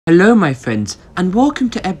Hello my friends, and welcome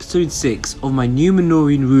to episode 6 of my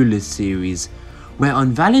Númenorian Rulers series, where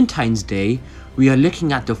on Valentine's Day, we are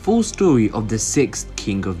looking at the full story of the 6th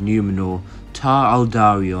King of Númenor, Tar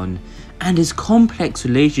Aldarion, and his complex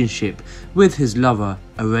relationship with his lover,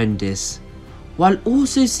 Erendis, while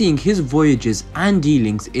also seeing his voyages and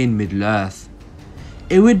dealings in Middle-earth.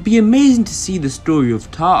 It would be amazing to see the story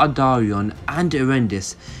of Tar Aldarion and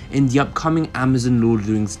Erendis in the upcoming Amazon Lord of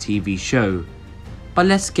the Rings TV show. But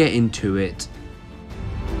let's get into it.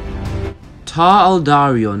 Tar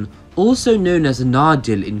Aldarion, also known as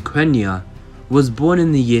Nardil in Quenya, was born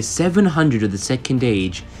in the year 700 of the Second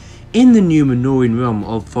Age in the Númenorian realm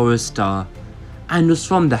of Forrestar, and was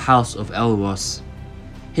from the House of Elros.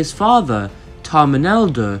 His father, Tar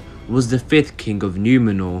was the 5th King of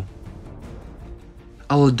Númenor.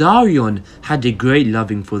 Aldarion had a great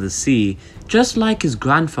loving for the sea, just like his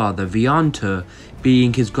grandfather Viantor,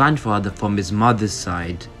 being his grandfather from his mother's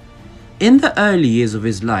side. In the early years of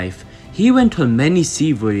his life, he went on many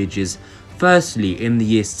sea voyages, firstly in the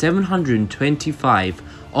year 725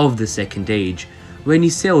 of the Second Age, when he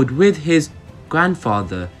sailed with his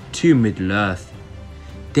grandfather to Middle-earth.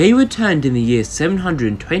 They returned in the year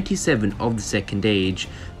 727 of the Second Age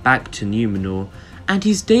back to Númenor, and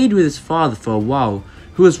he stayed with his father for a while,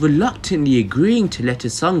 who was reluctantly agreeing to let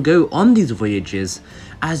his son go on these voyages,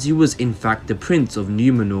 as he was in fact the Prince of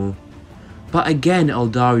Númenor. But again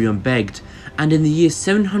Aldarion begged, and in the years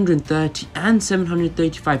 730 and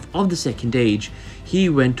 735 of the Second Age, he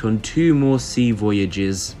went on 2 more sea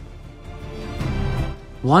voyages.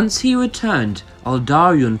 Once he returned,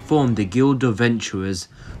 Aldarion formed the Guild of Venturers,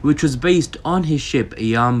 which was based on his ship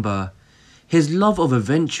Iamba. His love of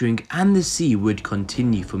adventuring and the sea would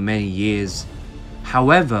continue for many years.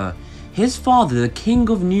 However, his father, the King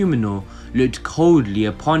of Númenor, looked coldly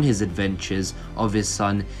upon his adventures of his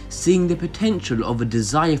son, seeing the potential of a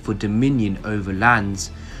desire for dominion over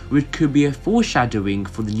lands, which could be a foreshadowing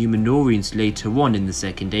for the Númenorians later on in the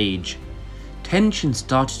Second Age. Tension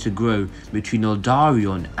started to grow between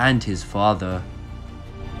Aldarion and his father.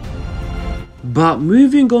 But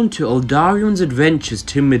moving on to Aldarion's adventures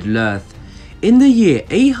to Middle-earth, in the year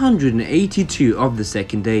 882 of the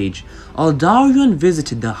Second Age, Aldarion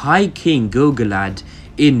visited the High King Gil-galad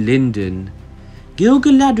in Lindon.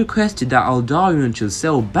 Gil-galad requested that Aldarion should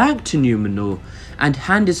sail back to Númenor and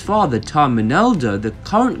hand his father Tar the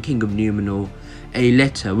current King of Númenor, a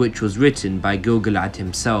letter which was written by Gil-galad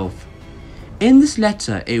himself. In this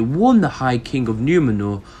letter, it warned the High King of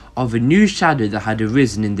Númenor of a new shadow that had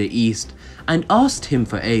arisen in the east and asked him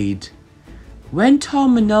for aid. When Tar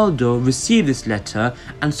received this letter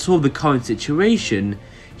and saw the current situation,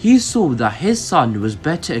 he saw that his son was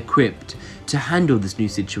better equipped to handle this new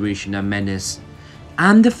situation and menace,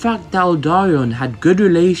 and the fact that Aldarion had good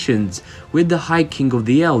relations with the High King of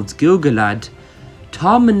the Elves, Gil-galad,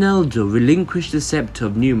 Tar relinquished the scepter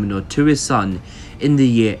of Númenor to his son in the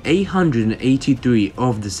year 883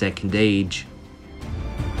 of the Second Age.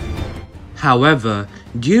 However,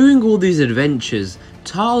 during all these adventures,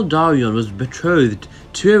 Tar Aldarion was betrothed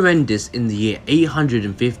to Erendis in the year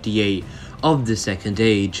 858 of the Second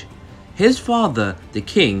Age. His father, the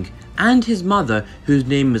king, and his mother, whose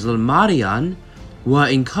name is Marian, were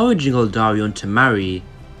encouraging Aldarion to marry.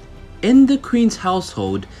 In the queen's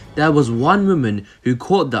household, there was one woman who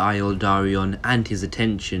caught the eye of Aldarion and his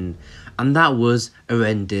attention, and that was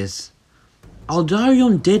Erendis.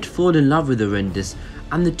 Aldarion did fall in love with Erendis,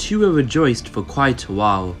 and the two were rejoiced for quite a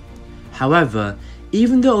while. However,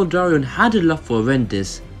 even though Aldarion had a love for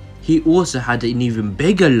Erendis, he also had an even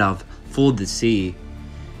bigger love for the sea.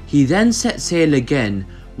 He then set sail again,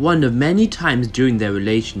 one of many times during their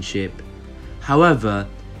relationship. However,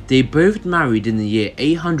 they both married in the year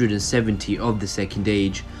 870 of the Second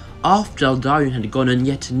Age, after Aldarion had gone on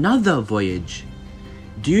yet another voyage.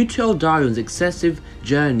 Due to Aldarion's excessive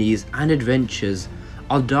journeys and adventures,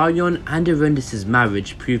 Aldarion and Erendis'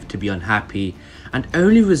 marriage proved to be unhappy, and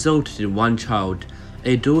only resulted in one child,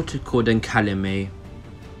 a daughter called Ancalime.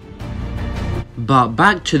 But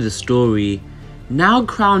back to the story. Now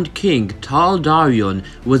crowned king, Tar Aldarion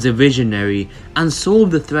was a visionary and saw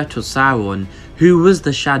the threat of Sauron, who was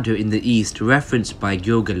the shadow in the east referenced by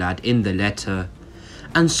Gil-galad in the letter,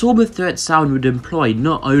 and saw the threat Sauron would employ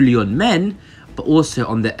not only on men, but also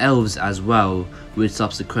on the elves as well, which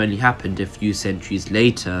subsequently happened a few centuries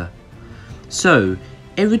later. So,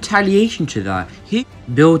 in retaliation to that, he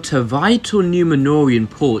built a vital Númenorian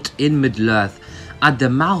port in Middle-earth at the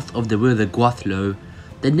mouth of the river Gwathlo.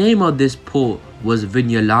 The name of this port was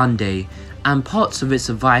Vignolande, and parts of it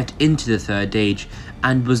survived into the Third Age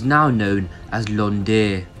and was now known as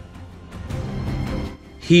Londir.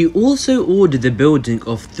 He also ordered the building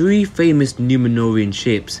of 3 famous Númenorian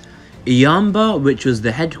ships, Iamba, which was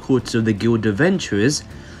the headquarters of the Guild of Adventurers,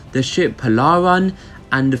 the ship Palaran,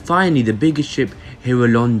 and finally the biggest ship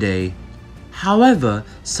Hirolonde. However,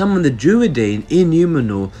 some of the Druidain in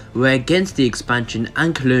Númenor were against the expansion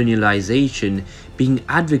and colonialization being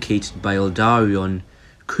advocated by Aldarion.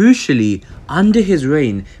 Crucially, under his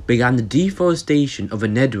reign began the deforestation of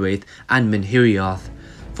Eredis and Menhiriath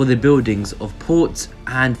for the buildings of ports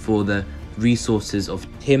and for the resources of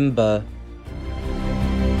timber.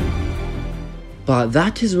 But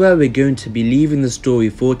that is where we're going to be leaving the story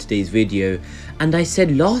for today's video, and I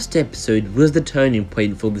said last episode was the turning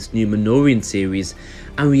point for this Númenorian series,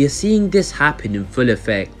 and we are seeing this happen in full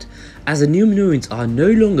effect, as the Númenorians are no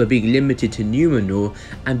longer being limited to Númenor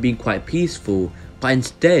and being quite peaceful, but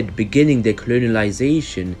instead beginning their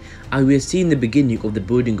colonialization, and we are seeing the beginning of the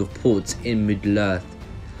building of ports in Middle-earth.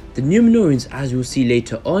 The Númenorians, as you'll see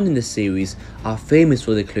later on in the series, are famous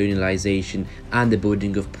for their colonialization and the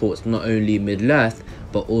building of ports not only in Middle-earth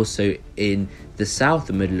but also in the south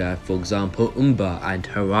of Middle-earth, for example Umbar and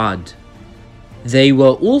Harad. They were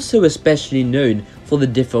also especially known for the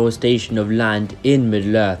deforestation of land in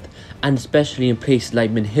Middle-earth, and especially in places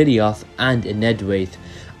like Menhiriath and Eredis,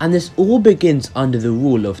 and this all begins under the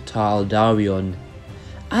rule of Aldarion.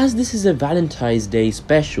 As this is a Valentine's Day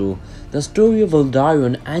special, the story of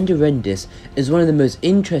Aldarion and Erendis is one of the most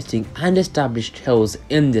interesting and established tales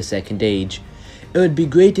in the Second Age. It would be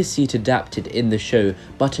great to see it adapted in the show,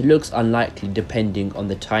 but it looks unlikely depending on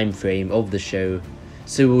the time frame of the show,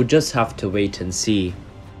 so we'll just have to wait and see.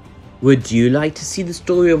 Would you like to see the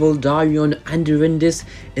story of Aldarion and Erendis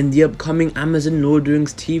in the upcoming Amazon Lord of the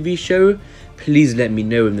Rings TV show? Please let me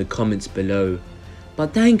know in the comments below.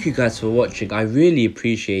 But thank you guys for watching, I really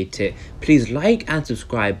appreciate it. Please like and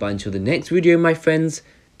subscribe, but until the next video my friends,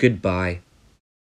 goodbye.